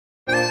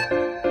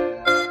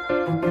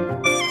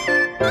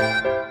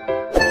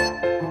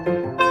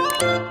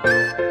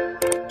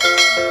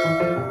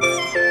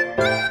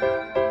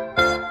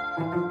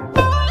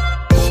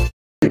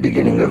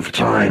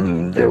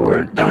time there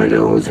were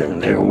dinos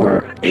and there were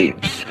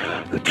apes.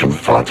 The two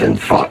fought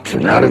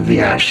and out of the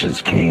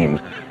ashes came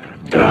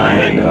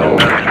Dino.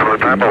 We're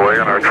time away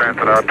on our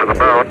transit out to the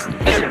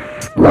moon.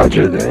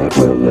 Roger that.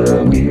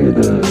 Well, we hear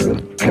the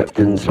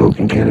captain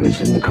smoking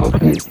cannabis in the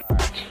cockpit.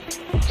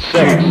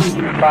 6,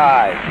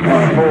 5,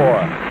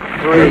 4,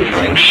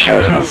 3.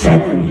 Shut up.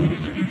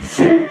 7,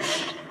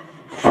 6,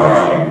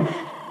 5,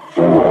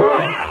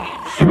 4,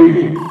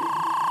 3,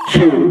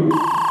 2,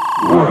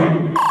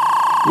 1.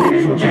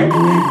 Ladies and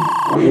gentlemen,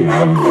 we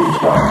have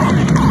liftoff.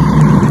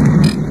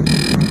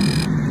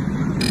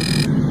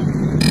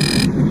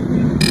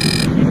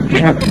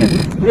 Captain,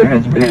 there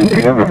has been an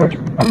error,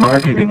 a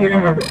marketing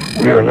error.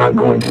 We are not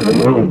going to the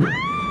moon.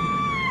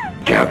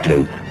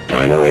 Captain,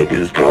 Dinoape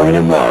is going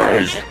to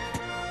Mars.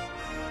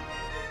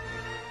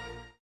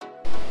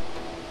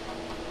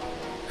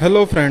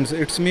 Hello friends,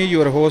 it's me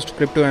your host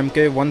crypto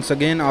MK once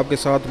again आपके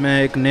साथ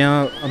मैं एक नया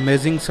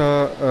amazing सा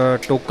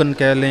token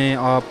कह लें,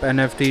 आप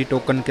NFT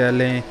token कह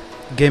लें,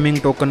 गेमिंग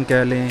टोकन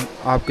कह लें,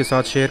 आपके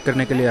साथ शेयर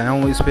करने के लिए आया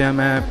हूँ। इस पर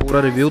मैं पूरा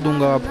रिव्यू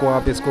दूंगा आपको,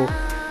 आप इसको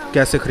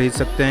कैसे ख़रीद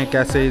सकते हैं,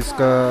 कैसे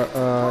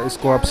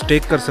इसको आप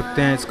स्टेक कर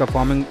सकते हैं, इसका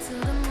फार्मिंग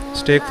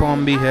स्टेक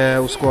फॉर्म भी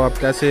है, उसको आप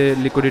कैसे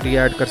लिक्विडिटी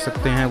ऐड कर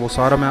सकते हैं, वो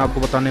सारा मैं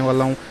आपको बताने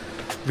वाला हूँ।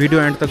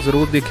 वीडियो एंड तक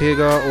ज़रूर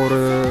देखिएगा और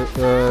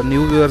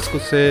न्यू व्यूअर्स को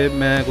से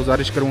मैं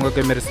गुजारिश करूँगा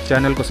कि मेरे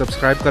चैनल को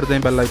सब्सक्राइब कर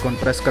दें, बेल आइकॉन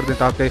प्रेस कर दें,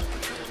 ताकि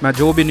मैं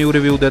जो भी न्यू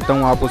रिव्यू देता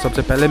हूँ आपको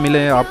सबसे पहले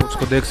मिले, आप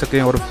उसको देख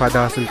सकें और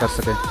फ़ायदा हासिल कर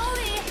सकें।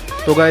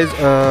 तो गाइज़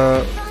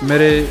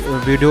मेरे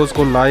वीडियोज़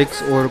को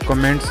लाइक्स और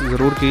कमेंट्स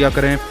ज़रूर किया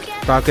करें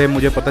ताकि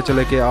मुझे पता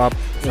चले कि आप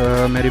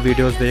मेरी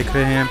वीडियोज़ देख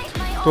रहे हैं।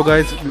 तो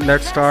गाइज़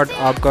लेट्स स्टार्ट,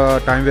 आपका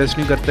टाइम वेस्ट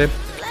नहीं करते।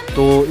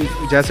 तो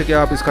जैसे कि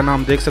आप इसका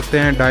नाम देख सकते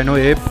हैं,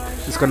 डायनोएप,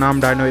 इसका नाम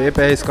डायनोएप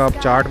है। इसका आप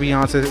चार्ट भी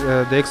यहाँ से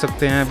देख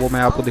सकते हैं, वो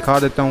मैं आपको दिखा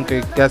देता हूँ कि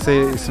कैसे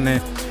इसने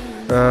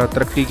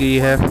तरक्की की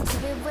है।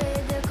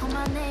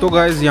 तो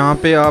गाइज़ यहाँ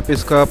पे आप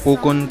इसका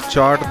पोकन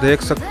चार्ट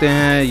देख सकते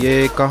हैं,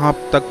 ये कहाँ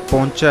तक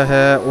पहुँचा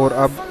है और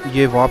अब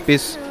ये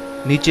वापस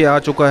नीचे आ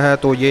चुका है।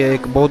 तो ये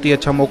एक बहुत ही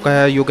अच्छा मौका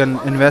है, you can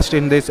invest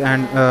in this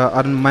and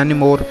earn money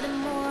मोर।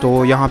 तो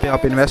यहाँ पे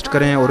आप इन्वेस्ट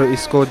करें और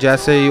इसको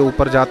जैसे ही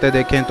ऊपर जाते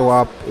देखें तो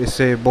आप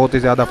इससे बहुत ही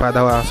ज़्यादा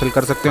फ़ायदा हासिल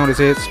कर सकते हैं और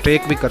इसे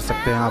स्टेक भी कर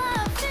सकते हैं आप।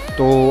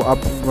 तो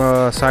अब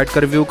साइट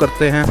का रिव्यू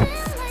करते हैं।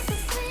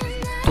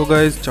 तो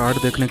गाइज़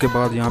चार्ट देखने के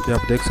बाद यहाँ पे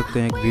आप देख सकते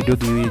हैं एक वीडियो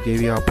दी हुई, ये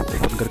भी आप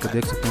ओपन करके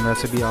देख सकते हैं।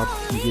 वैसे भी आप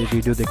ये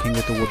वीडियो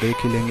देखेंगे तो वो देख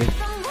ही लेंगे।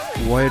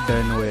 Y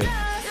डायनोएप,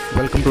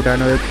 welcome to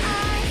डायनोएप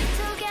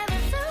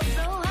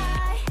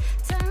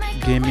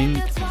Gaming.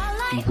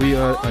 We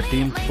are a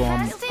team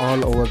from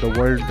all over the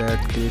world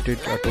that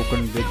created a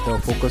token with the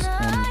focus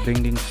on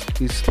bringing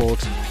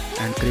esports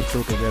and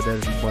crypto together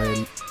by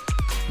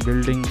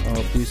building a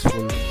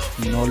peaceful,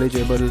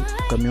 knowledgeable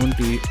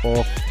community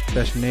of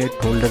passionate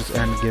holders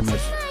and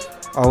gamers.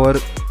 Our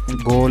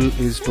goal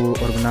is to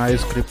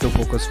organize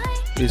crypto-focused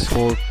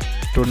esport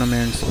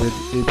tournaments with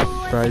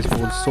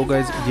Prizepool. So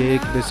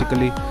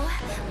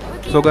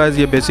guys,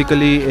 ये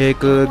basically एक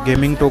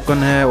gaming token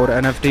है और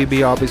NFT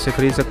भी आप इससे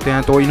ख़रीद सकते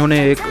हैं। तो इन्होंने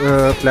एक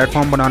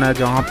प्लेटफॉर्म बनाना है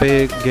जहाँ पे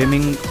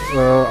गेमिंग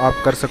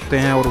आप कर सकते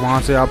हैं और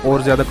वहाँ से आप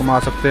और ज़्यादा कमा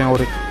सकते हैं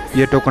और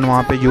ये टोकन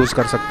वहाँ पे यूज़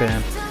कर सकते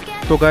हैं।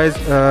 तो गाइज़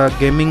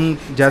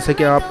गेमिंग जैसे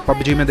कि आप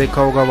PUBG में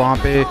देखा होगा, वहाँ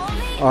पे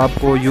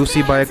आपको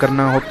UC बाय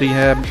करना होती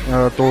है,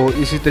 तो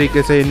इसी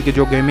तरीके से इनकी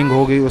जो गेमिंग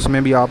होगी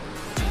उसमें भी आप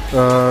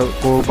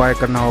को बाय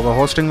करना होगा।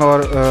 होस्टिंग और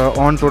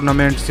on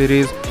tournament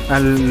series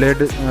and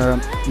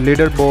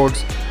leader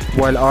boards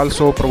while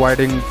also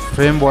providing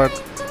framework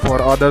for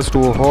others to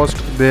host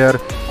their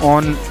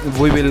own.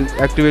 We will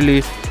actively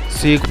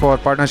seek for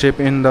partnership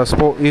in the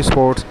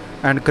esports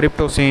and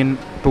crypto scene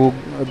to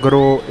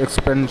grow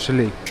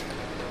exponentially.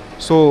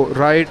 So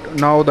right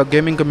now the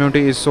gaming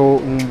community is so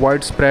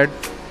widespread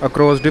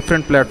across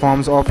different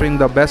platforms, offering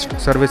the best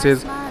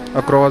services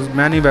across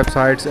many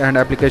websites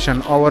and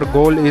applications. Our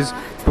goal is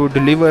to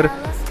deliver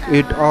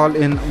it all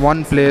in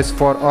one place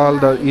for all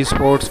the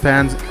esports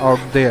fans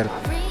out there.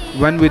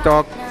 When we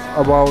talk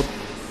about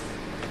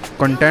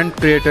content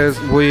creators,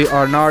 we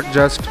are not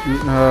just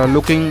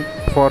looking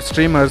for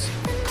streamers.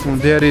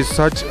 There is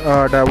such a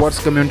diverse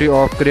community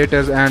of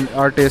creators and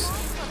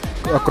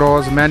artists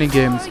across many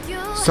games.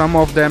 Some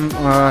of them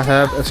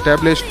have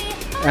established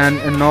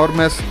an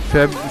enormous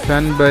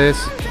fan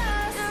base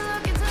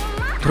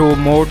through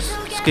mods,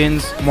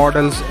 skins,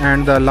 models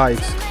and the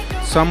likes.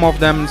 Some of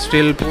them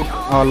still put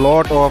a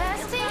lot of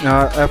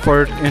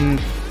effort in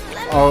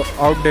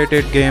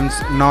outdated games,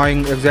 knowing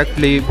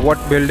exactly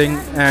what building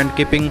and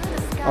keeping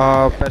a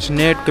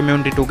passionate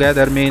community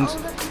together means.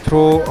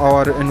 Through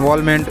our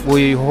involvement,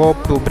 we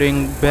hope to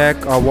bring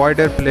back a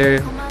wider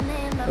player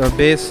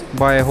base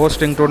by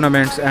hosting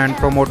tournaments and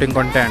promoting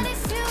content.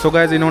 So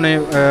guys, इन्होंने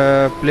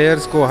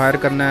players को higher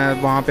करना है,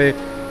 वहाँ पे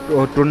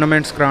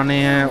tournaments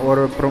कराने हैं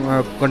और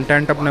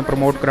content अपने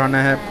प्रमोट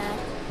कराना है।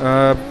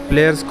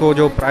 प्लेयर्स को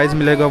जो प्राइज़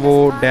मिलेगा वो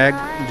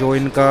DAG जो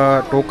इनका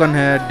टोकन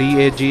है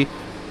DAG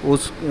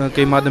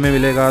उसके माध्यम में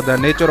मिलेगा। The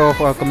nature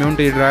of a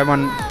community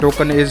driven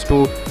token is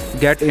to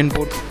get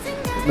input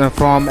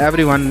from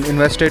everyone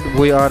invested.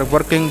 We are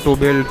working to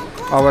build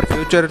our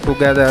future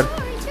together.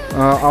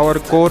 Our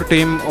core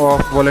team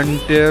of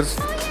volunteers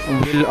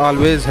will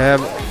always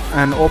have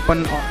an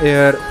open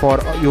ear for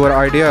your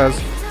ideas.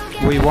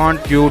 We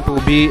want you to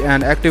be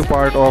an active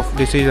part of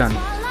decision.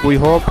 We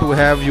hope to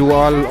have you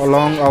all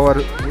along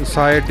our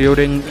side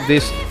during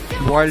this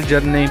wild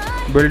journey,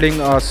 building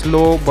a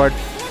slow but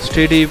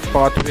steady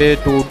pathway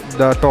to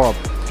the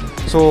top.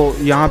 So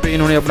यहाँ पे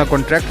इन्होंने अपना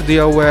contract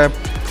दिया हुआ है।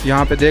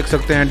 यहाँ पे देख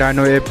सकते हैं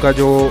डायनोएप का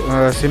जो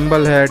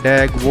सिंबल है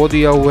DAG वो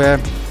दिया हुआ है,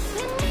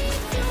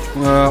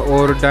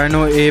 और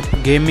डायनोएप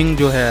गेमिंग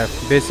जो है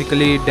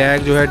बेसिकली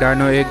DAG जो है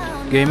डायनोएप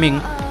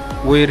gaming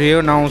we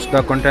रीअनाउंस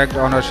the contract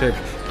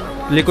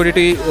ownership.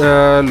 Liquidity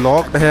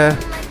locked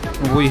है।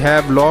 We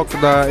have locked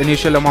the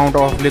initial amount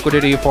of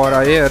liquidity for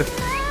a year.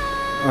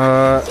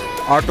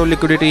 Auto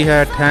liquidity है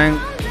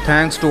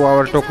thanks to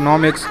our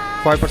tokenomics.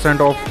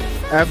 5% of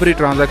every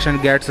transaction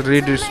gets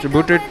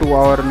redistributed to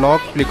our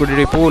locked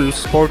liquidity pool,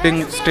 supporting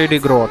steady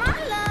growth.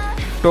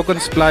 Token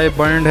supply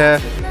burned है.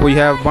 We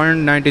have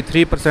burned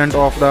 93%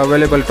 of the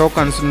available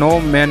tokens. No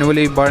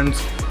manually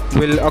burns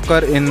will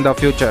occur in the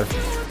future.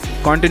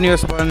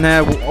 Continuous burn है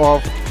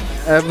of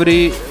every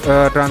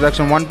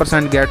transaction.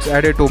 1% gets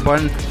added to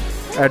burn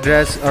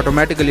address,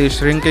 automatically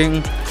shrinking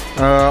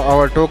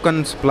our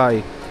token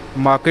supply.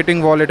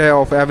 Marketing wallet है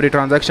of every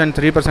transaction.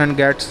 3%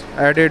 gets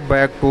added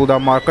back to the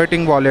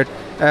marketing wallet.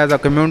 As a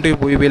community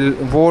we will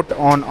vote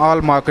on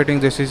all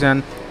marketing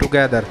decision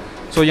together.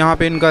 So यहाँ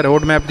पे इनका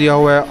road map दिया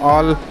हुआ है,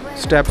 all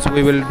steps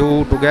we will do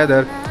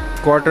together.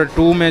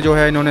 Q2 में जो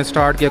है इन्होंने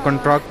स्टार्ट किया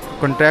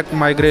कॉन्ट्रैक्ट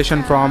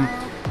माइग्रेशन फ्रॉम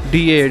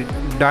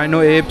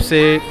डायनोएप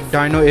से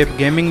डायनोएप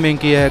गेमिंग में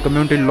किया है।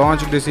 कम्युनिटी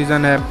लॉन्च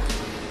डिसीजन है।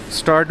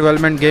 Star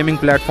development gaming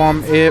platform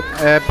app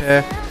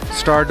है।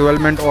 Star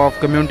development of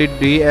community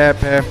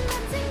DApp है।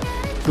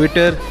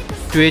 Twitter,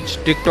 Twitch,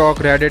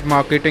 TikTok, Reddit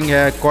marketing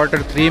है।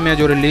 Q3 में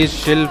जो रिलीज़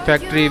शिल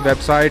factory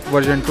website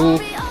version 2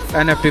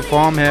 NFT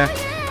form है।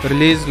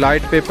 रिलीज़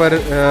लाइट पेपर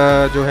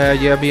जो है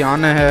ये अभी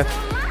आना है।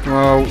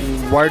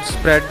 Wide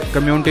spread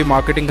community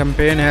marketing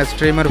campaign है।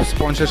 स्ट्रीमर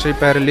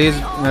स्पॉन्सरशिप है।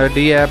 रिलीज़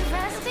DApp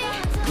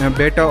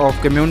बेटा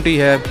ऑफ कम्युनिटी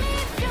है।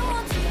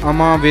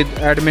 Ama with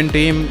admin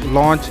team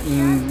launch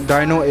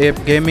Dinoape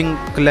Gaming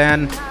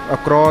clan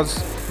across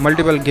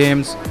multiple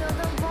games.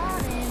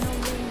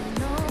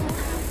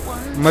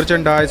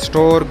 Merchandise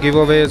store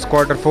giveaways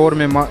Q4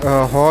 में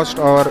host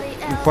और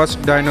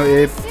first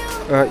Dinoape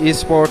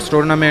esports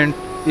tournament,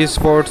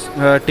 esports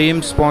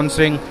team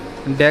sponsoring,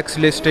 DEX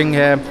listing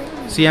है।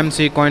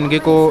 CMC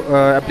CoinGecko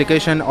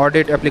application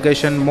audit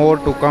application more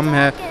to come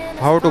है।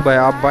 How to bye,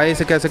 आप bye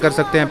से कैसे कर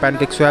सकते हैं,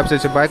 पैनकेकस्वैप से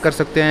इसे बाय कर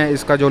सकते हैं।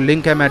 इसका जो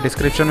लिंक है मैं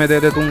डिस्क्रिप्शन में दे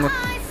दूँगा।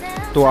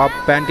 तो आप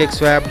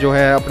पैनकेकस्वैप जो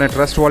है अपने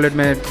ट्रस्ट वॉलेट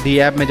में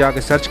DApp में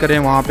जाके सर्च करें,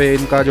 वहाँ पे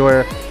इनका जो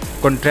है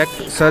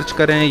कॉन्ट्रैक्ट सर्च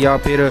करें, या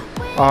फिर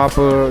आप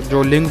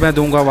जो लिंक मैं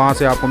दूंगा वहाँ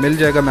से आपको मिल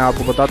जाएगा। मैं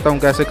आपको बताता हूँ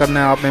कैसे करना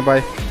है आपने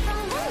बाय।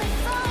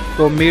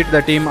 तो मीट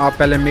द टीम, आप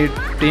पहले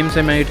टीम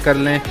से मीट कर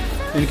लें।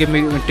 इनकी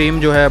टीम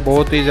जो है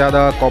बहुत ही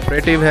ज़्यादा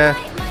कोऑपरेटिव है।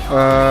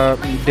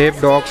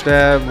 डेव डॉक्स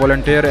है,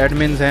 वॉलंटियर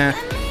एडमिन्स हैं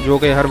जो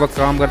कि हर वक्त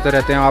काम करते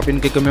रहते हैं। आप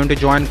इनकी कम्युनिटी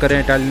ज्वाइन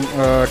करें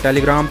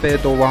टेलीग्राम पे,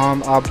 तो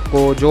वहाँ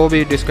आपको जो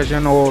भी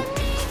डिस्कशन हो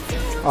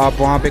आप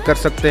वहाँ पे कर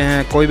सकते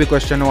हैं। कोई भी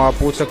क्वेश्चन हो आप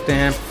पूछ सकते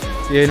हैं।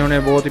 ये इन्होंने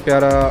बहुत ही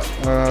प्यारा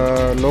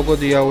लोगो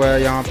दिया हुआ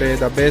है यहाँ पे।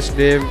 द बेस्ट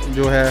डेव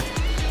जो है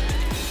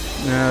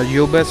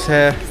यूबस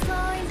है,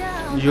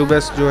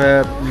 यूबस जो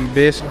है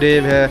बेस्ट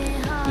डेव है,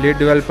 लीड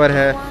डेवलपर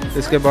है।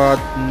 इसके बाद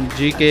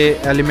GK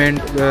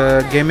एलिमेंट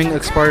गेमिंग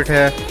एक्सपर्ट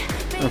है,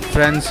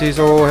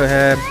 फ्रांसिसो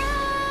है,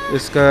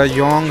 इसका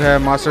योंग है,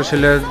 मास्टर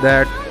शिलर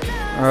दैट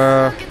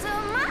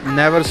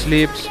नेवर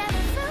स्लीप्स,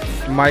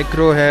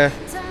 माइक्रो है।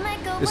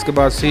 इसके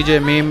बाद CJ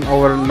मीम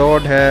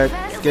ओवरलोड है,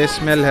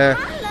 केसमेल है।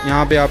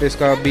 यहाँ पे आप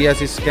इसका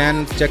BSC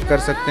स्कैन चेक कर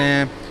सकते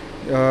हैं।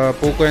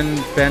 पोकन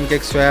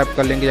पैनकेकस्वैप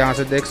का लिंक यहाँ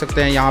से देख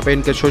सकते हैं। यहाँ पे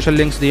इनके सोशल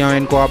लिंक्स दिए हैं,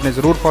 इनको आपने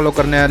ज़रूर फॉलो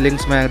करना है।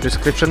 लिंक्स मैं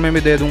डिस्क्रिप्शन में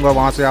भी दे दूँगा,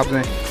 वहाँ से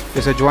आपने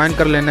इसे ज्वाइन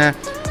कर लेना है।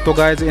 तो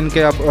गाइज़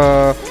इनके अब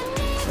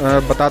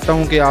बताता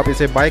हूँ कि आप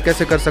इसे बाय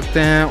कैसे कर सकते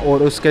हैं,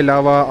 और उसके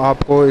अलावा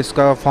आपको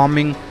इसका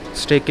फार्मिंग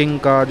स्टेकिंग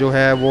का जो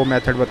है वो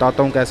मेथड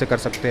बताता हूँ कैसे कर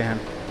सकते हैं।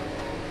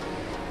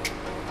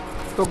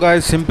 तो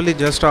गाइस सिंपली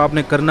जस्ट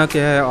आपने करना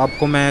क्या है,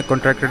 आपको मैं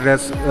कॉन्ट्रैक्ट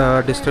एड्रेस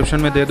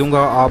डिस्क्रिप्शन में दे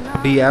दूंगा।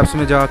 आप DApps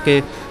में जाके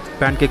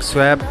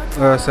पैनकेकस्वैप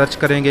सर्च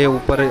करेंगे,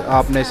 ऊपर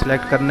आपने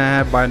सेलेक्ट करना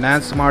है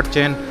बाइनेंस स्मार्ट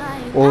चेन,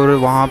 और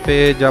वहाँ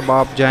पे जब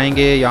आप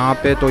जाएंगे यहाँ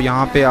पे, तो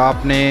यहाँ पे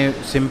आपने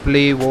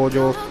सिंपली वो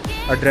जो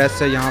एड्रेस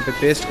है यहाँ पे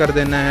पेस्ट कर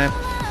देना है।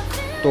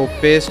 तो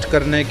पेस्ट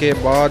करने के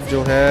बाद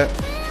जो है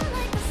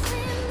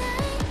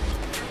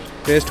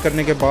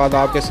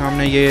आपके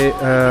सामने ये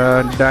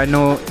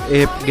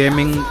डायनोएप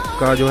गेमिंग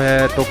का जो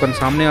है टोकन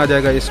सामने आ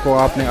जाएगा। इसको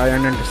आपने आई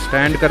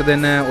अंडरस्टैंड कर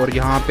देना है, और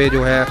यहाँ पे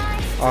जो है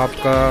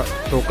आपका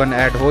टोकन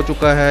ऐड हो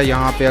चुका है।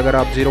 यहाँ पे अगर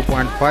आप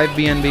 0.5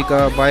 BNB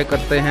का बाय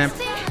करते हैं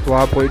तो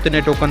आपको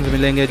इतने टोकन्स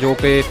मिलेंगे जो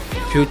कि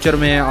फ्यूचर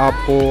में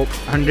आपको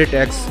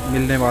 100x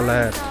मिलने वाला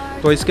है।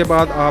 तो इसके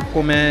बाद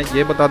आपको मैं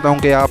ये बताता हूँ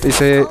कि आप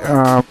इसे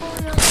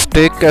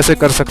स्टेक कैसे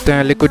कर सकते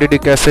हैं, लिक्विडिटी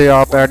कैसे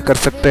आप ऐड कर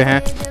सकते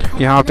हैं।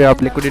 यहाँ पे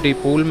आप लिक्विडिटी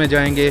पूल में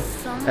जाएंगे,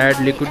 ऐड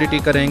लिक्विडिटी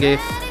करेंगे।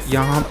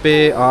 यहाँ पे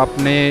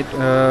आपने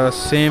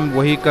सेम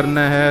वही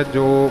करना है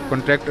जो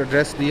कॉन्ट्रैक्ट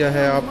एड्रेस दिया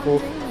है आपको,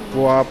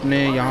 वो आपने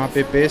यहाँ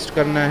पे पेस्ट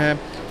करना है।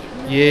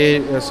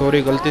 ये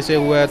सॉरी गलती से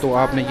हुआ है तो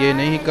आपने ये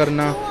नहीं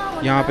करना।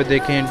 यहाँ पे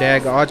देखें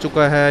डैग आ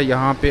चुका है,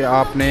 यहाँ पे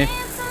आपने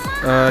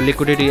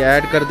लिक्विडिटी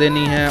ऐड कर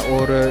देनी है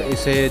और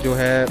इसे जो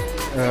है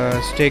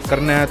स्टेक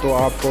करना है, तो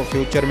आपको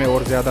फ्यूचर में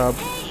और ज़्यादा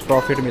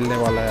प्रॉफिट मिलने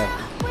वाला है।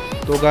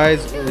 तो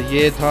गाइज़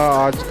ये था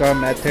आज का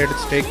मेथड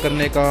स्टेक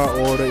करने का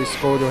और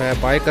इसको जो है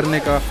बाय करने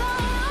का।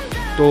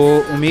 तो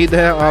उम्मीद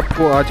है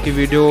आपको आज की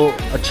वीडियो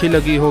अच्छी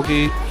लगी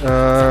होगी।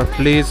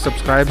 प्लीज़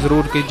सब्सक्राइब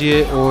ज़रूर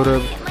कीजिए और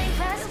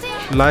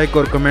लाइक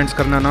और कमेंट्स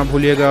करना ना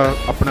भूलिएगा।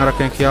 अपना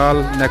रखें ख्याल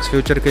नेक्स्ट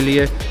फ्यूचर के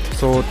लिए।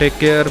 So take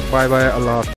care, bye bye, अल्लाह।